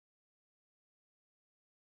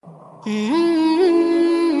What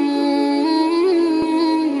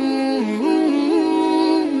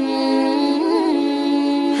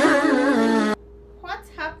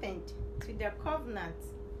happened to the covenant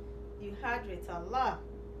you had with Allah?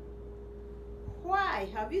 Why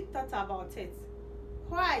have you thought about it?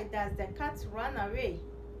 Why does the cat run away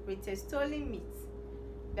with a stolen meat,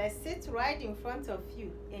 but sit right in front of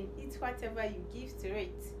you and eat whatever you give to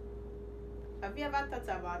it? Have you ever thought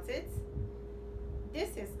about it?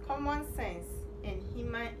 This is common sense and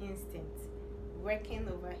human instinct working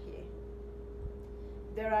over here.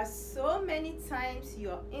 There are so many times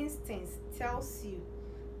your instincts tells you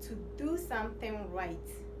to do something right.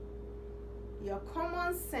 Your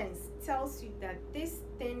common sense tells you that this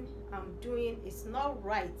thing I'm doing is not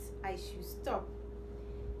right, I should stop.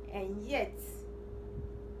 And yet,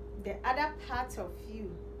 the other part of you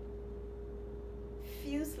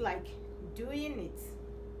feels like doing it.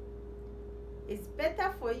 It's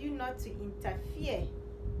better for you not to interfere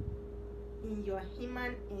in your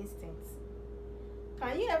human instincts.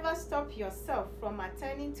 Can you ever stop yourself from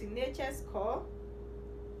attending to nature's call?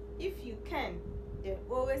 If you can, then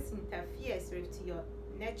always interferes with your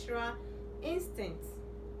natural instincts.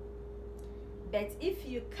 But if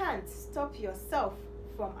you can't stop yourself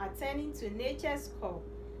from attending to nature's call,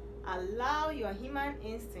 allow your human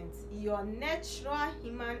instincts, your natural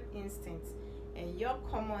human instincts, and your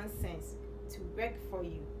common sense to work for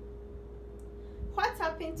you. What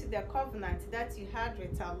happened to the covenant that you had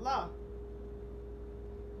with Allah?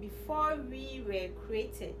 Before we were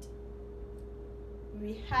created,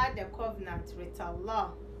 we had a covenant with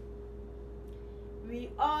Allah. We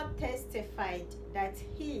all testified that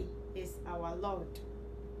He is our Lord.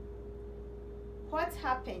 What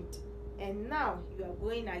happened? And now you are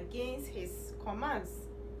going against His commands.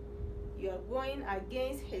 You are going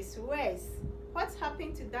against His words. What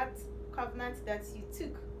happened to that covenant that you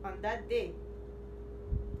took on that day?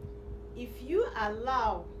 If you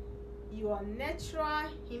allow your natural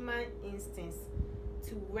human instincts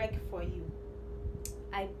to work for you,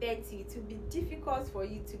 I bet you it will be difficult for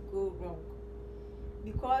you to go wrong,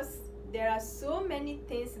 because there are so many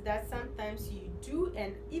things that sometimes you do,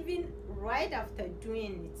 and even right after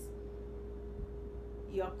doing it,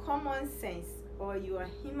 your common sense or your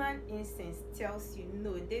human instincts tells you,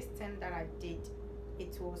 no, this thing that I did,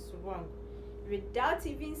 it was wrong, without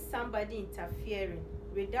even somebody interfering,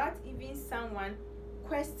 without even someone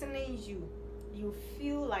questioning you. You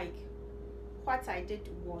feel like what I did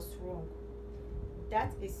was wrong.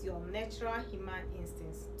 That is your natural human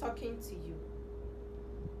instincts talking to you.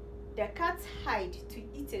 The cat hide to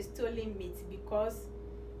eat a stolen meat because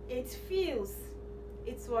it feels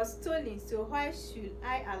it was stolen, so why should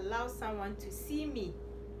I allow someone to see me?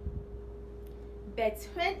 But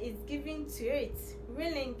when it's given to it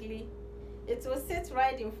willingly, it will sit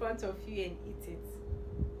right in front of you and eat it.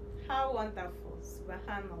 How wonderful,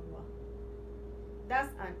 subhanallah.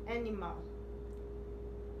 That's an animal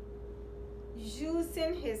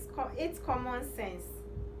using its common sense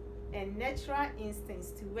and natural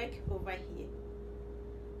instincts to work over here.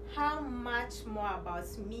 How much more about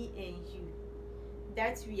me and you,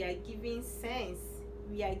 that we are giving sense,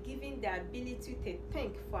 we are giving the ability to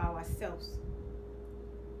think for ourselves.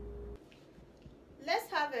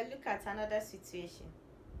 Let's have a look at another situation.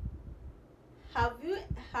 Have you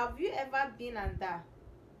ever been under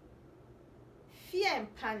fear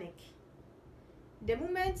and panic? The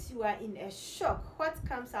moment you are in a shock, what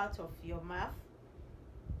comes out of your mouth?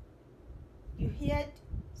 You heard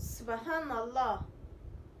Subhanallah,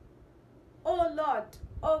 oh Lord,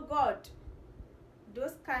 oh God.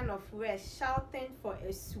 Those kind of words, shouting for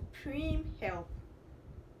a supreme help.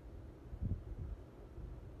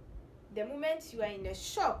 The moment you are in a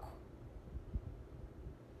shock,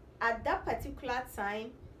 at that particular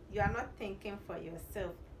time, you are not thinking for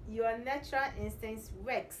yourself. Your natural instincts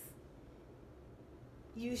works.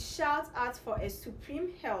 You shout out for a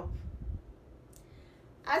supreme help.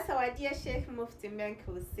 As our dear Sheikh MUFTI MENK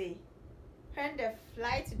will say, when the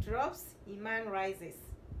flight drops, Iman rises.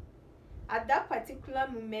 At that particular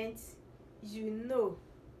moment, you know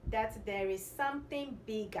that there is something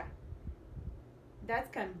bigger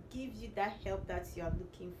that can give you that help that you are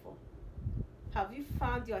looking for. Have you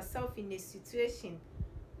found yourself in a situation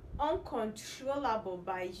uncontrollable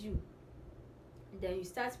by you? Then you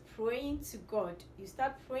start praying to God. You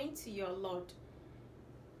start praying to your Lord,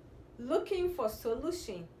 looking for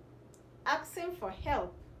solution, asking for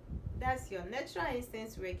help. That's your natural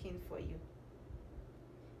instincts working for you,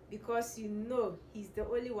 because you know He's the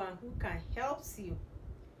only one who can help you.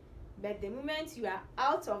 But the moment you are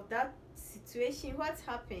out of that situation, what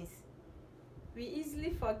happens? We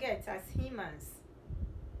easily forget as humans.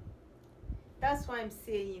 That's why I'm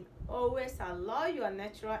saying always allow your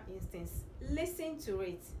natural instincts. Listen to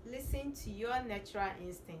it. Listen to your natural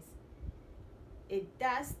instincts. It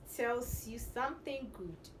does tells you something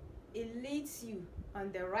good. It leads you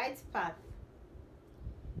on the right path.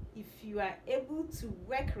 If you are able to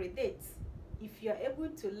work with it, if you are able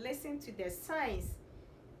to listen to the signs,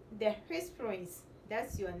 the whisperings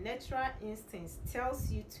that your natural instincts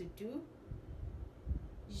tells you to do,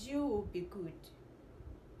 you will be good.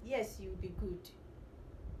 Yes, you will be good,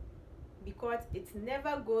 because it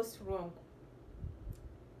never goes wrong.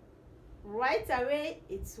 Right away,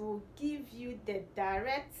 it will give you the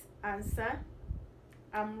direct answer.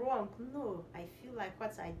 I'm wrong. No, I feel like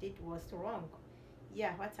what I did was wrong.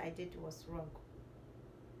 Yeah, what I did was wrong.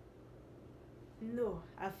 No,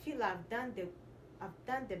 I feel I've done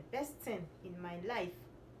the best thing in my life.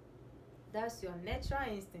 That's your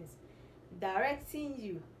natural instincts directing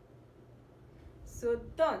you. So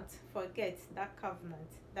don't forget that covenant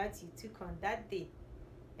that you took on that day,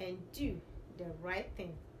 and do the right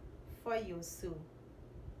thing for your soul.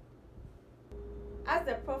 As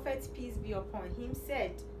the prophet, peace be upon him,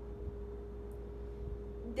 said,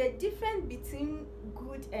 the difference between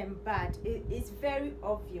good and bad is very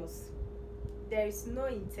obvious. There is no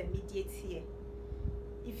intermediate here.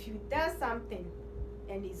 If you do something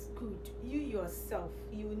and it's good, you yourself,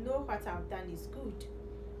 you know what I've done is good.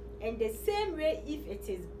 And the same way, if it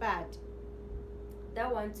is bad,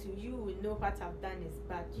 that one too, you will know what I've done is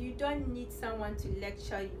bad. You don't need someone to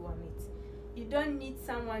lecture you on it. You don't need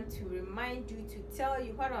someone to remind you, to tell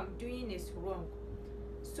you what I'm doing is wrong.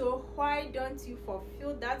 So why don't you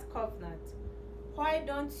fulfill that covenant? Why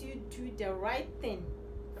don't you do the right thing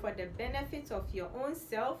for the benefit of your own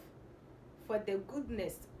self, for the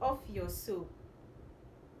goodness of your soul?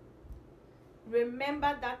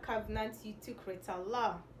 Remember that covenant you took with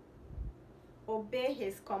Allah. Obey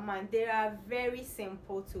his command. They are very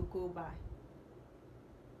simple to go by.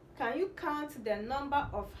 Can you count the number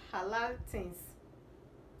of halal things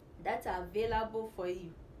that are available for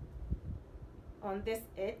you on this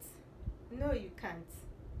earth? No, you can't.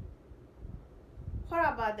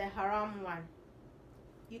 What about the haram one?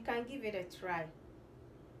 You can give it a try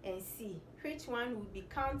and see which one will be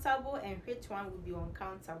countable and which one will be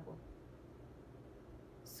uncountable.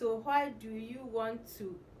 So why do you want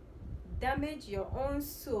to damage your own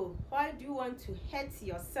soul? Why do you want to hurt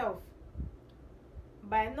yourself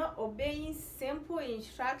by not obeying simple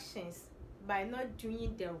instructions, by not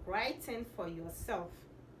doing the right thing for yourself?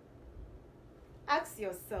 Ask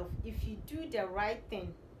yourself, if you do the right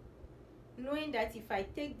thing, knowing that if I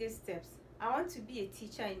take these steps, I want to be a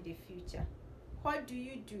teacher in the future. What do?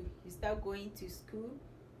 You start going to school.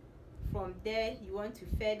 From there, you want to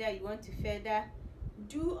further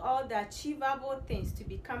do all the achievable things to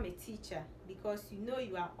become a teacher, because you know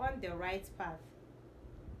you are on the right path.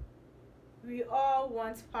 We all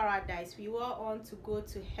want paradise. We all want to go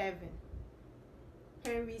to heaven.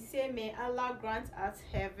 When we say, may Allah grant us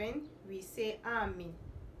heaven, we say Amen.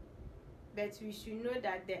 But we should know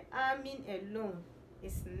that the Amen alone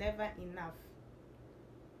is never enough.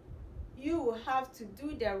 You will have to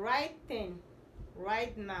do the right thing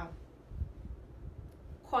right now.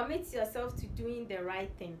 Commit yourself to doing the right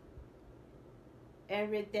thing. And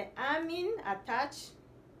with the Amen attached,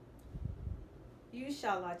 you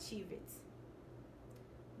shall achieve it.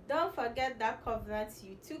 Don't forget that covenant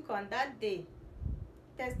you took on that day,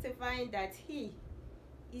 testifying that He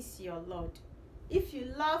is your Lord. If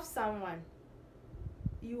you love someone,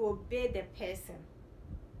 you obey the person.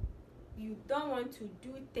 You don't want to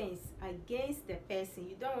do things against the person.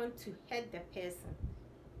 You don't want to hurt the person.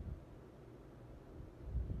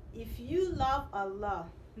 If you love Allah,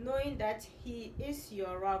 knowing that He is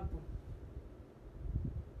your Rabbu,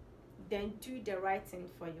 then do the right thing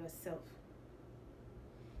for yourself.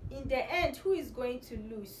 In the end, who is going to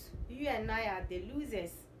lose? You and I are the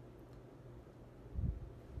losers.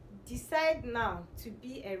 Decide now to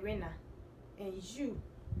be a winner, and you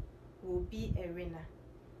will be a winner.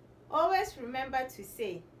 Always remember to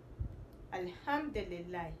say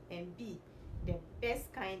Alhamdulillah and be the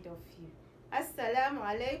best kind of you. Assalamu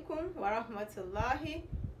alaikum wa rahmatullahi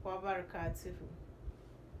wa barakatuhu.